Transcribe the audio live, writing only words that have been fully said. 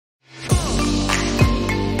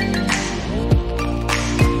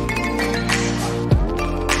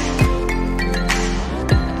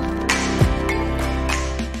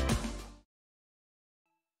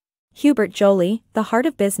Hubert Joly, The Heart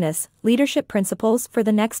of Business, Leadership Principles for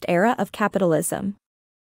the Next Era of Capitalism.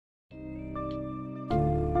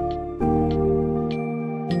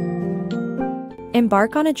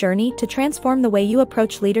 Embark on a journey to transform the way you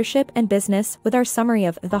approach leadership and business with our summary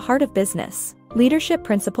of The Heart of Business, Leadership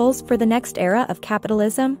Principles for the Next Era of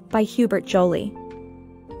Capitalism by Hubert Joly.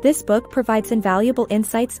 This book provides invaluable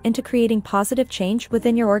insights into creating positive change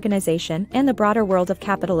within your organization and the broader world of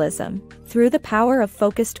capitalism, through the power of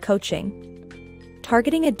focused coaching.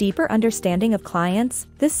 Targeting a deeper understanding of clients,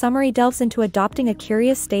 this summary delves into adopting a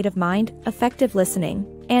curious state of mind, effective listening,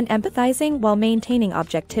 and empathizing while maintaining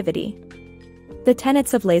objectivity. The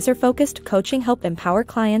tenets of laser-focused coaching help empower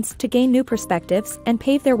clients to gain new perspectives and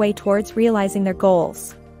pave their way towards realizing their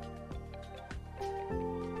goals.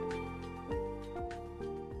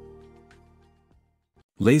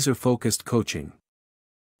 Laser-focused coaching.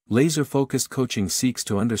 Laser-focused coaching seeks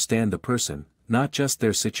to understand the person, not just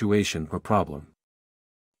their situation or problem.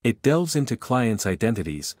 It delves into clients'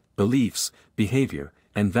 identities, beliefs, behavior,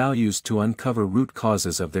 and values to uncover root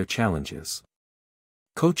causes of their challenges.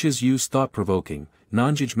 Coaches use thought-provoking,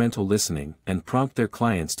 non-judgmental listening and prompt their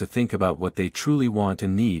clients to think about what they truly want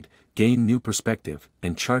and need, gain new perspective,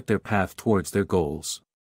 and chart their path towards their goals.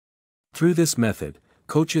 Through this method,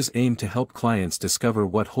 coaches aim to help clients discover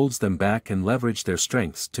what holds them back and leverage their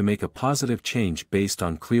strengths to make a positive change based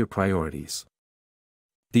on clear priorities.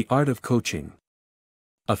 The art of coaching.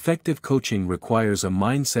 Effective coaching requires a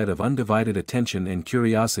mindset of undivided attention and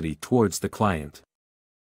curiosity towards the client.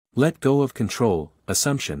 Let go of control,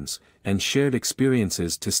 assumptions, and shared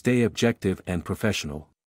experiences to stay objective and professional.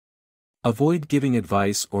 Avoid giving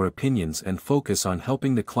advice or opinions and focus on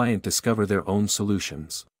helping the client discover their own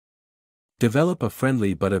solutions. Develop a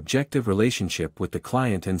friendly but objective relationship with the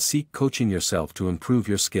client and seek coaching yourself to improve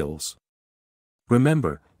your skills.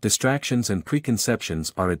 Remember, distractions and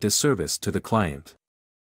preconceptions are a disservice to the client.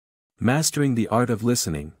 Mastering the art of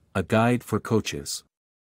listening, a guide for coaches.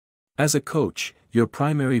 As a coach, your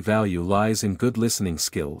primary value lies in good listening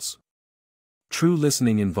skills. True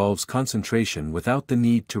listening involves concentration without the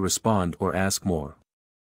need to respond or ask more.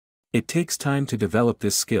 It takes time to develop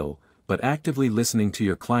this skill, but actively listening to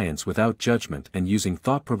your clients without judgment and using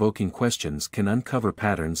thought-provoking questions can uncover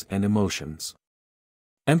patterns and emotions.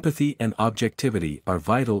 Empathy and objectivity are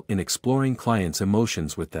vital in exploring clients'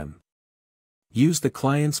 emotions with them. Use the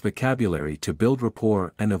client's vocabulary to build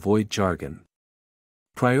rapport and avoid jargon.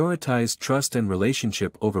 Prioritize trust and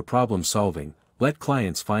relationship over problem solving, let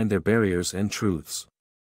clients find their barriers and truths.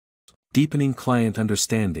 Deepening client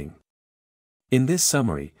understanding. In this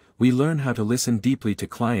summary, we learn how to listen deeply to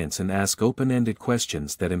clients and ask open-ended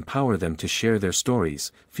questions that empower them to share their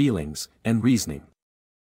stories, feelings, and reasoning.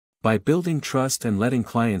 By building trust and letting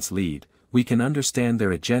clients lead, we can understand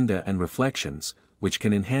their agenda and reflections, which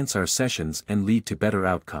can enhance our sessions and lead to better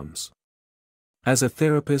outcomes. As a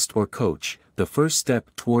therapist or coach, the first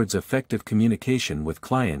step towards effective communication with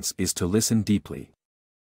clients is to listen deeply.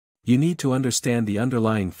 You need to understand the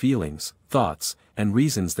underlying feelings, thoughts, and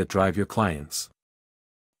reasons that drive your clients.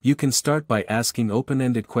 You can start by asking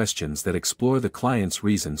open-ended questions that explore the client's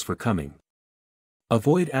reasons for coming.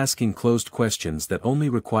 Avoid asking closed questions that only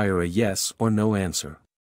require a yes or no answer.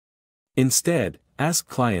 Instead, ask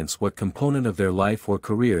clients what component of their life or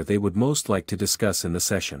career they would most like to discuss in the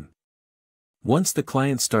session. Once the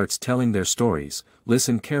client starts telling their stories,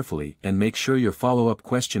 listen carefully and make sure your follow-up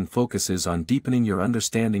question focuses on deepening your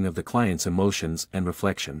understanding of the client's emotions and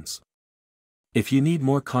reflections. If you need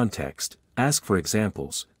more context, ask for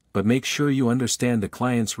examples, but make sure you understand the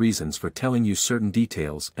client's reasons for telling you certain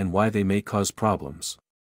details and why they may cause problems.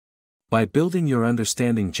 By building your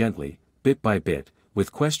understanding gently, bit by bit,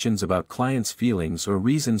 with questions about clients' feelings or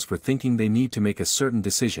reasons for thinking they need to make a certain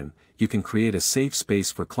decision, you can create a safe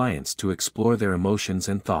space for clients to explore their emotions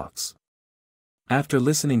and thoughts. After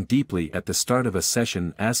listening deeply at the start of a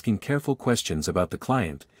session, asking careful questions about the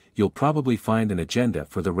client, you'll probably find an agenda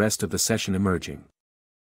for the rest of the session emerging.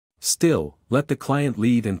 Still, let the client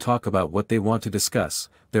lead and talk about what they want to discuss,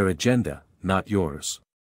 their agenda, not yours.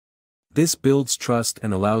 This builds trust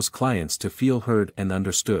and allows clients to feel heard and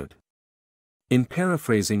understood. In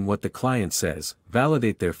paraphrasing what the client says,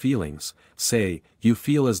 validate their feelings. Say, you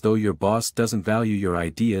feel as though your boss doesn't value your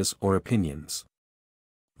ideas or opinions.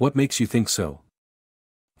 What makes you think so?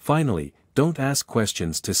 Finally, don't ask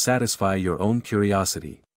questions to satisfy your own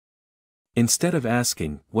curiosity. Instead of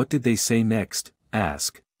asking, what did they say next,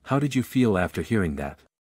 ask, how did you feel after hearing that?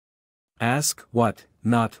 Ask what,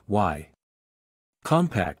 not why.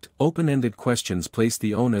 Compact, open-ended questions place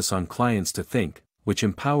the onus on clients to think, which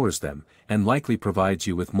empowers them, and likely provides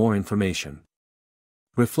you with more information.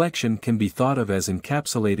 Reflection can be thought of as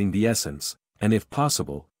encapsulating the essence, and if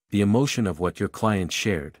possible, the emotion of what your client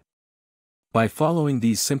shared. By following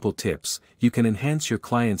these simple tips, you can enhance your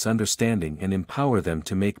client's understanding and empower them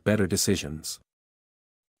to make better decisions.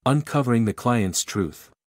 Uncovering the client's truth.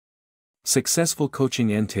 Successful coaching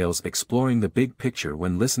entails exploring the big picture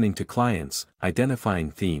when listening to clients,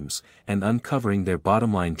 identifying themes, and uncovering their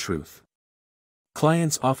bottom-line truth.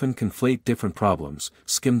 Clients often conflate different problems,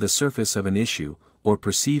 skim the surface of an issue, or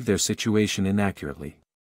perceive their situation inaccurately.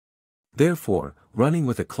 Therefore, running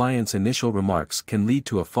with a client's initial remarks can lead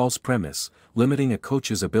to a false premise, limiting a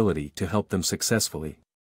coach's ability to help them successfully.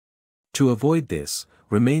 To avoid this,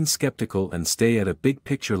 remain skeptical and stay at a big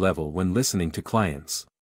picture level when listening to clients.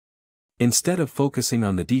 Instead of focusing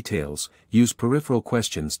on the details, use peripheral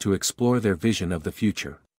questions to explore their vision of the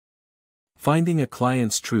future. Finding a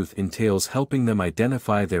client's truth entails helping them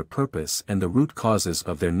identify their purpose and the root causes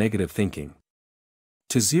of their negative thinking.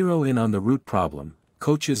 To zero in on the root problem,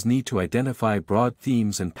 coaches need to identify broad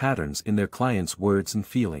themes and patterns in their clients' words and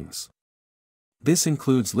feelings. This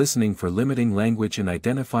includes listening for limiting language and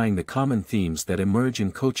identifying the common themes that emerge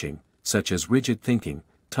in coaching, such as rigid thinking,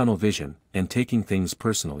 tunnel vision, and taking things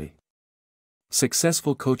personally.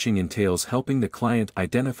 Successful coaching entails helping the client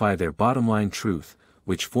identify their bottom-line truth,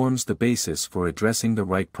 which forms the basis for addressing the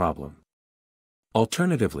right problem.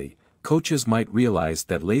 Alternatively, coaches might realize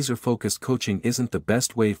that laser-focused coaching isn't the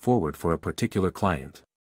best way forward for a particular client.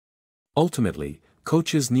 Ultimately,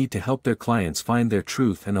 coaches need to help their clients find their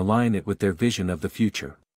truth and align it with their vision of the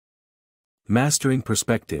future. Mastering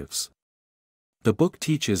perspectives. The book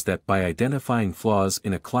teaches that by identifying flaws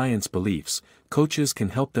in a client's beliefs, coaches can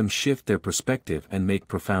help them shift their perspective and make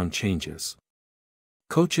profound changes.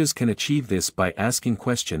 Coaches can achieve this by asking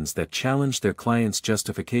questions that challenge their clients'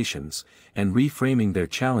 justifications, and reframing their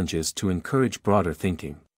challenges to encourage broader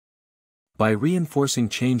thinking. By reinforcing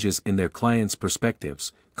changes in their clients'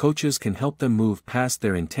 perspectives, coaches can help them move past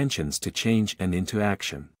their intentions to change and into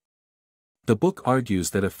action. The book argues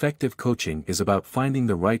that effective coaching is about finding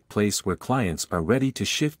the right place where clients are ready to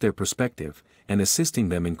shift their perspective, and assisting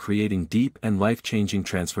them in creating deep and life-changing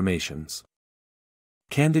transformations.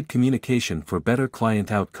 Candid communication for better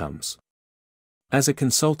client outcomes. As a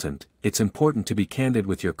consultant, it's important to be candid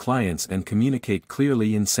with your clients and communicate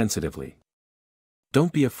clearly and sensitively.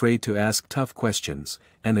 Don't be afraid to ask tough questions,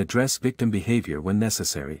 and address victim behavior when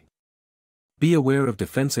necessary. Be aware of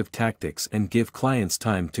defensive tactics and give clients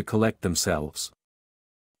time to collect themselves.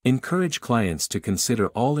 Encourage clients to consider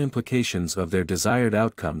all implications of their desired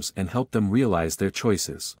outcomes and help them realize their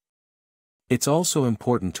choices. It's also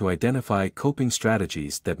important to identify coping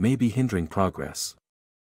strategies that may be hindering progress.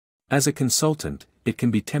 As a consultant, it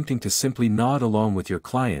can be tempting to simply nod along with your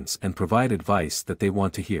clients and provide advice that they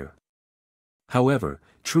want to hear. However,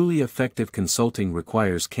 truly effective consulting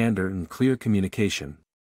requires candor and clear communication.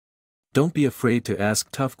 Don't be afraid to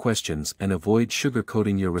ask tough questions and avoid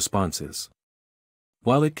sugarcoating your responses.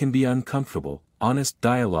 While it can be uncomfortable, honest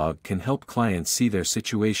dialogue can help clients see their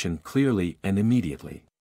situation clearly and immediately.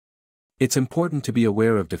 It's important to be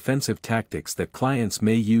aware of defensive tactics that clients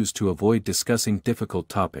may use to avoid discussing difficult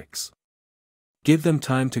topics. Give them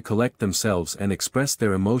time to collect themselves and express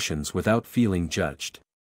their emotions without feeling judged.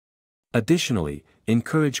 Additionally,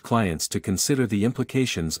 encourage clients to consider the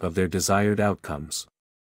implications of their desired outcomes.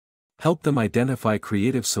 Help them identify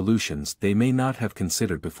creative solutions they may not have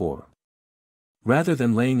considered before. Rather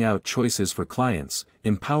than laying out choices for clients,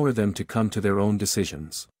 empower them to come to their own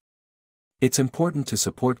decisions. It's important to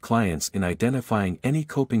support clients in identifying any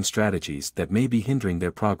coping strategies that may be hindering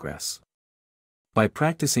their progress. By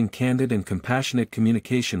practicing candid and compassionate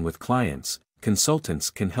communication with clients, consultants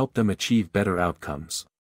can help them achieve better outcomes.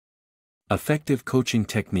 Effective coaching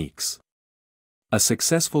techniques. A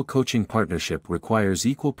successful coaching partnership requires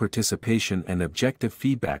equal participation and objective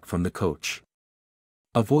feedback from the coach.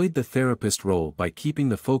 Avoid the therapist role by keeping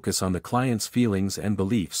the focus on the client's feelings and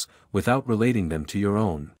beliefs, without relating them to your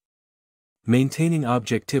own. Maintaining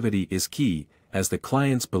objectivity is key, as the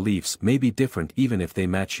client's beliefs may be different even if they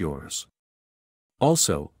match yours.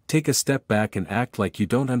 Also, take a step back and act like you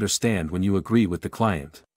don't understand when you agree with the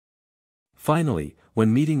client. Finally,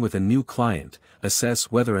 when meeting with a new client, assess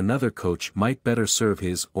whether another coach might better serve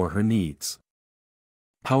his or her needs.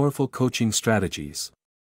 Powerful coaching strategies.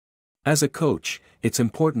 As a coach, it's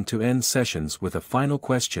important to end sessions with a final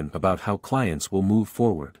question about how clients will move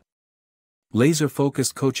forward.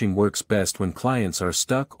 Laser-focused coaching works best when clients are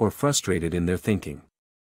stuck or frustrated in their thinking.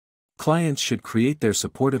 Clients should create their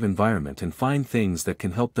supportive environment and find things that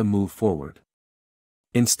can help them move forward.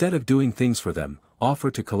 Instead of doing things for them,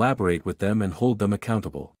 offer to collaborate with them and hold them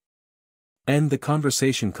accountable. End the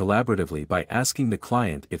conversation collaboratively by asking the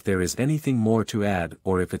client if there is anything more to add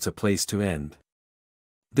or if it's a place to end.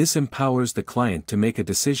 This empowers the client to make a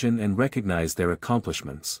decision and recognize their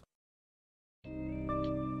accomplishments.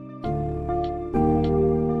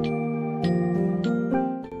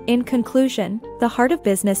 In conclusion, The Heart of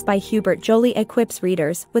Business by Hubert Joly equips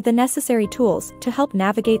readers with the necessary tools to help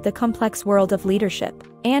navigate the complex world of leadership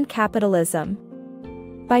and capitalism.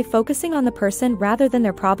 By focusing on the person rather than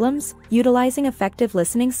their problems, utilizing effective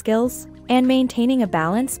listening skills, and maintaining a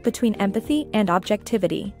balance between empathy and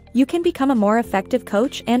objectivity, you can become a more effective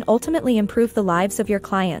coach and ultimately improve the lives of your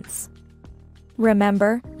clients.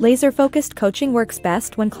 Remember, laser-focused coaching works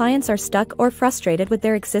best when clients are stuck or frustrated with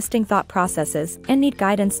their existing thought processes and need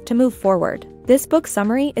guidance to move forward. This book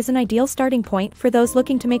summary is an ideal starting point for those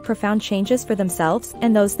looking to make profound changes for themselves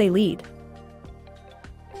and those they lead.